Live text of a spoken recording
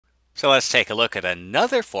So let's take a look at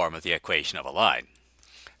another form of the equation of a line.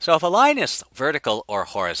 So if a line is vertical or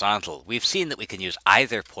horizontal, we've seen that we can use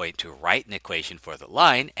either point to write an equation for the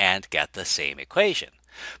line and get the same equation.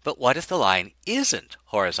 But what if the line isn't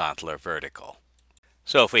horizontal or vertical?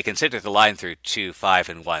 So if we consider the line through 2, 5,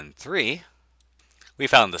 and 1, 3, we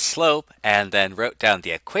found the slope and then wrote down the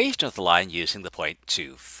equation of the line using the point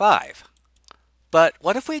 2, 5. But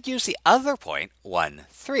what if we'd use the other point, 1,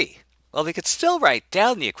 3? Well, we could still write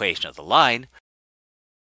down the equation of the line,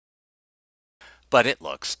 but it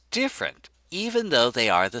looks different, even though they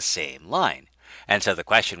are the same line. And so the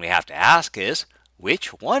question we have to ask is, which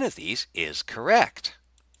one of these is correct?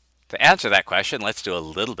 To answer that question, let's do a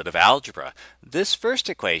little bit of algebra. This first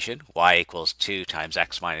equation, y equals 2 times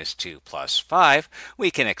x minus 2 plus 5,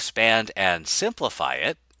 we can expand and simplify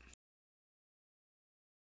it.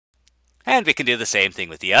 And we can do the same thing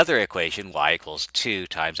with the other equation, y equals 2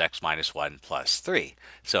 times x minus 1 plus 3.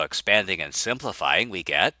 So expanding and simplifying, we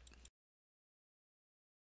get.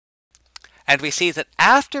 And we see that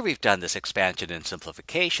after we've done this expansion and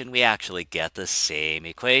simplification, we actually get the same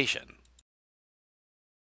equation.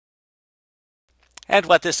 And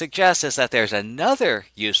what this suggests is that there's another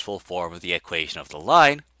useful form of the equation of the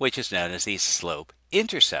line, which is known as the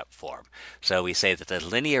slope-intercept form. So we say that the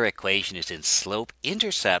linear equation is in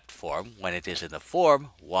slope-intercept form when it is in the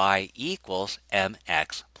form y equals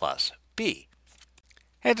mx plus b.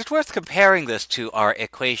 And it's worth comparing this to our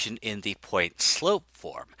equation in the point-slope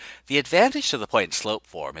form. The advantage to the point-slope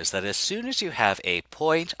form is that as soon as you have a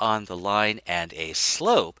point on the line and a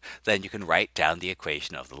slope, then you can write down the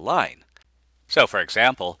equation of the line. So for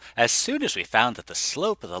example, as soon as we found that the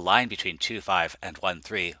slope of the line between 2, 5 and 1,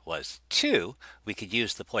 3 was 2, we could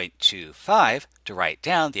use the point 2, 5 to write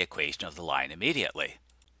down the equation of the line immediately.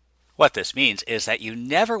 What this means is that you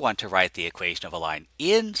never want to write the equation of a line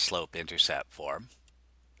in slope-intercept form.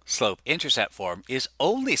 Slope-intercept form is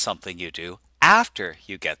only something you do after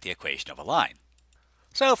you get the equation of a line.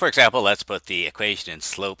 So for example, let's put the equation in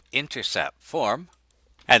slope-intercept form.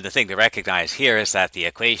 And the thing to recognize here is that the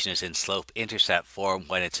equation is in slope-intercept form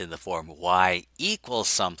when it's in the form y equals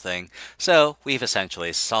something. So we've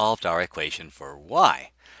essentially solved our equation for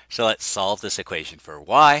y. So let's solve this equation for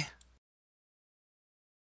y.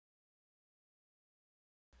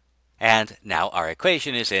 And now our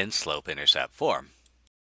equation is in slope-intercept form.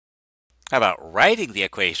 How about writing the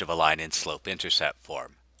equation of a line in slope-intercept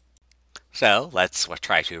form? So let's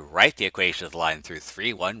try to write the equation of the line through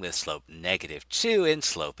 3, 1 with slope -2 in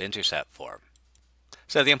slope-intercept form.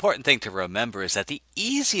 So the important thing to remember is that the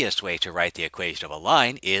easiest way to write the equation of a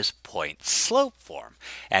line is point-slope form.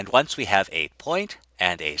 And once we have a point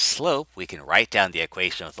and a slope, we can write down the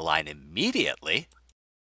equation of the line immediately.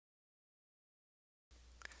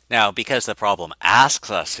 Now, because the problem asks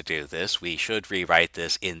us to do this, we should rewrite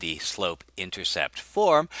this in the slope-intercept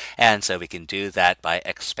form, and so we can do that by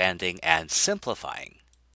expanding and simplifying.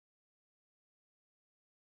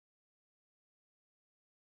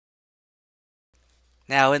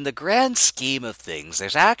 Now, in the grand scheme of things,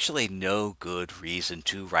 there's actually no good reason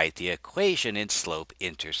to write the equation in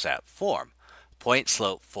slope-intercept form.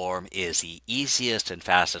 Point-slope form is the easiest and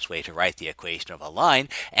fastest way to write the equation of a line,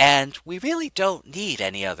 and we really don't need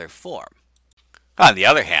any other form. On the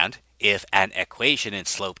other hand, if an equation in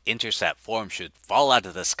slope-intercept form should fall out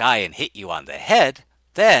of the sky and hit you on the head,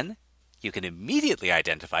 then you can immediately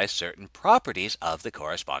identify certain properties of the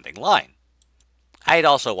corresponding line. I'd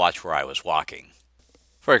also watch where I was walking.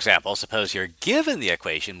 For example, suppose you're given the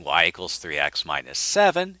equation y equals 3x minus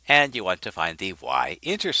 7, and you want to find the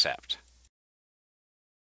y-intercept.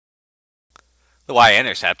 The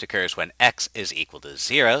y-intercept occurs when x is equal to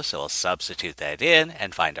 0, so we'll substitute that in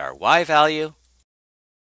and find our y value.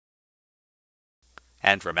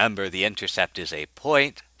 And remember, the intercept is a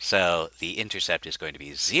point, so the intercept is going to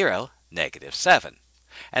be 0, -7.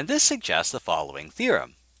 And this suggests the following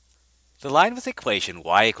theorem. The line with equation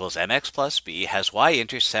y equals mx plus b has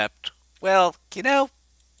y-intercept, well,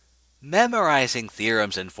 memorizing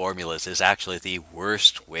theorems and formulas is actually the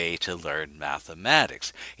worst way to learn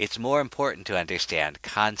mathematics. It's more important to understand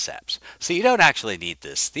concepts. So you don't actually need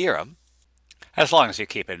this theorem, as long as you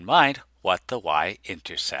keep in mind what the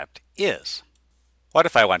y-intercept is. What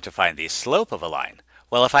if I want to find the slope of a line?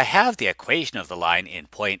 Well, if I have the equation of the line in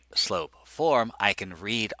point-slope form, I can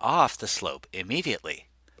read off the slope immediately.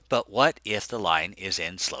 But what if the line is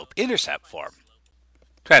in slope-intercept form?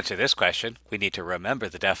 To answer this question, we need to remember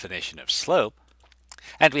the definition of slope,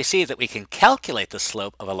 and we see that we can calculate the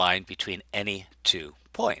slope of a line between any two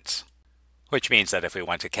points, which means that if we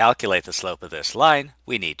want to calculate the slope of this line,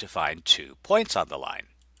 we need to find 2 points on the line.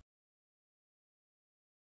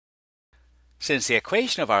 Since the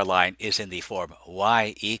equation of our line is in the form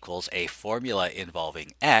y equals a formula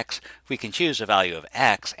involving x, we can choose a value of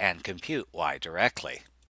x and compute y directly.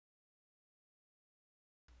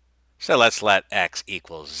 So let's let x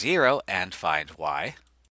equal 0 and find y,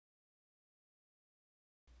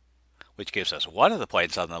 which gives us one of the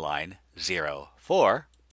points on the line, 0, 4.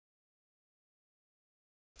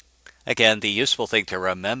 Again, the useful thing to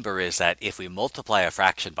remember is that if we multiply a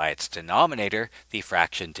fraction by its denominator, the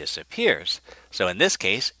fraction disappears. So in this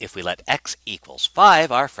case, if we let x equals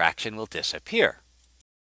 5, our fraction will disappear.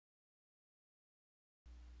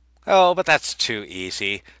 Oh, but that's too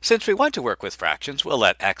easy. Since we want to work with fractions, we'll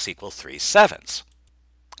let x equal 3/7.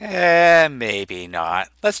 Maybe not.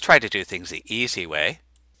 Let's try to do things the easy way.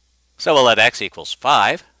 So we'll let x equals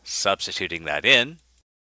 5, substituting that in.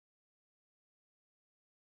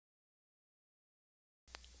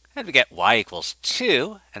 And we get y equals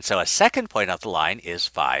 2, and so a second point on the line is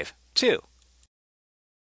 5, 2.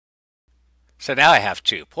 So now I have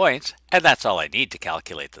 2 points, and that's all I need to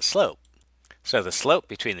calculate the slope. So the slope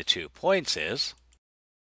between the 2 points is,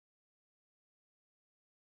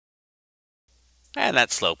 and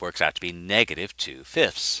that slope works out to be negative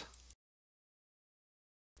 2/5.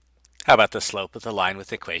 How about the slope of the line with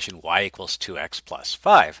the equation y equals 2x plus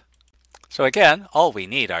 5? So again, all we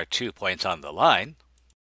need are 2 points on the line.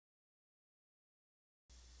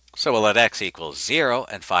 So we'll let x equals 0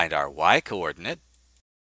 and find our y coordinate,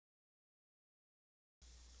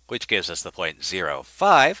 which gives us the point 0,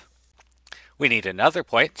 5. We need another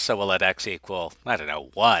point, so we'll let x equal,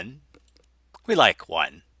 1. We like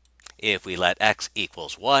 1. If we let x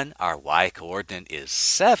equals 1, our y coordinate is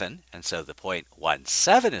 7, and so the point 1,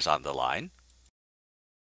 7 is on the line.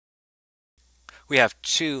 We have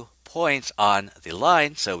 2 points on the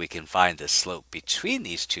line, so we can find the slope between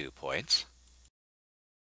these 2 points,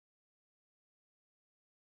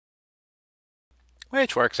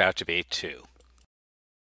 which works out to be 2.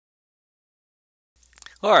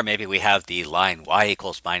 Or maybe we have the line y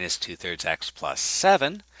equals minus 2/3 x plus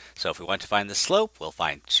 7. So if we want to find the slope, we'll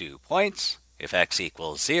find 2 points. If x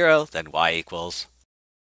equals 0, then y equals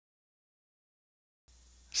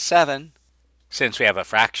 7. Since we have a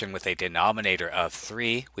fraction with a denominator of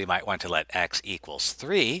 3, we might want to let x equals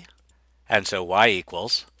 3. And so y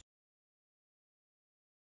equals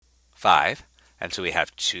 5. And so we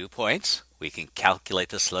have 2 points. We can calculate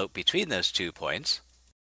the slope between those 2 points.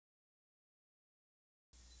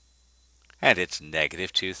 And it's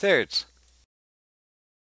negative 2/3.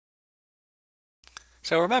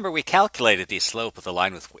 So remember, we calculated the slope of the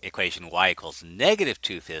line with equation y equals negative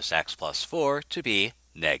 2/5 x plus 4 to be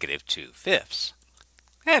negative 2/5.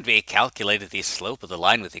 And we calculated the slope of the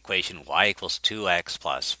line with equation y equals 2x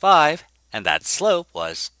plus 5, and that slope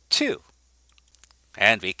was 2.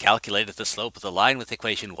 And we calculated the slope of the line with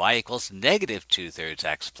equation y equals negative 2/3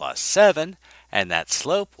 x plus 7, and that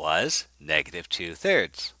slope was negative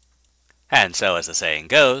 2/3. And so, as the saying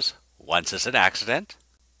goes, once is an accident,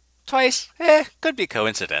 twice, could be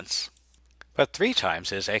coincidence, but 3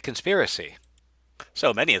 times is a conspiracy.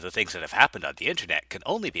 So many of the things that have happened on the internet can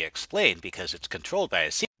only be explained because it's controlled by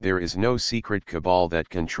a There is no secret cabal that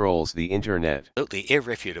controls the internet. absolutely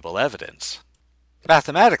irrefutable evidence.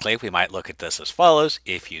 Mathematically, we might look at this as follows.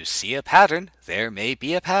 If you see a pattern, there may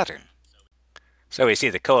be a pattern. So we see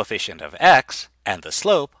the coefficient of x and the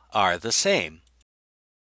slope are the same.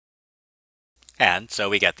 And so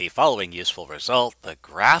we get the following useful result. The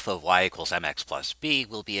graph of y equals mx plus b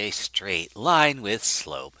will be a straight line with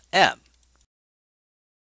slope m.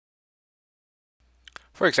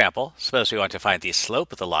 For example, suppose we want to find the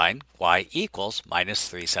slope of the line y equals minus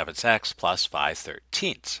 3/7 x plus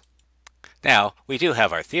 5/13. Now, we do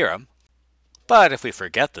have our theorem, but if we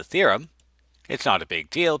forget the theorem, it's not a big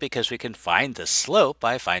deal because we can find the slope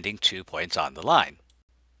by finding 2 points on the line.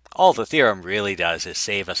 All the theorem really does is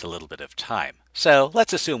save us a little bit of time. So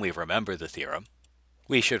let's assume we remember the theorem.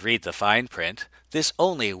 We should read the fine print. This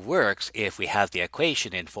only works if we have the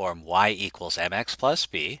equation in form y equals mx plus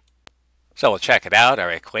b. So we'll check it out.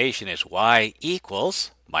 Our equation is y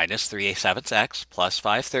equals minus 3/7 x plus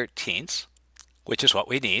 5/13, which is what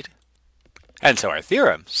we need. And so our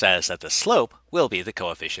theorem says that the slope will be the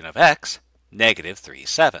coefficient of x, negative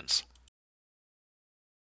 3/7.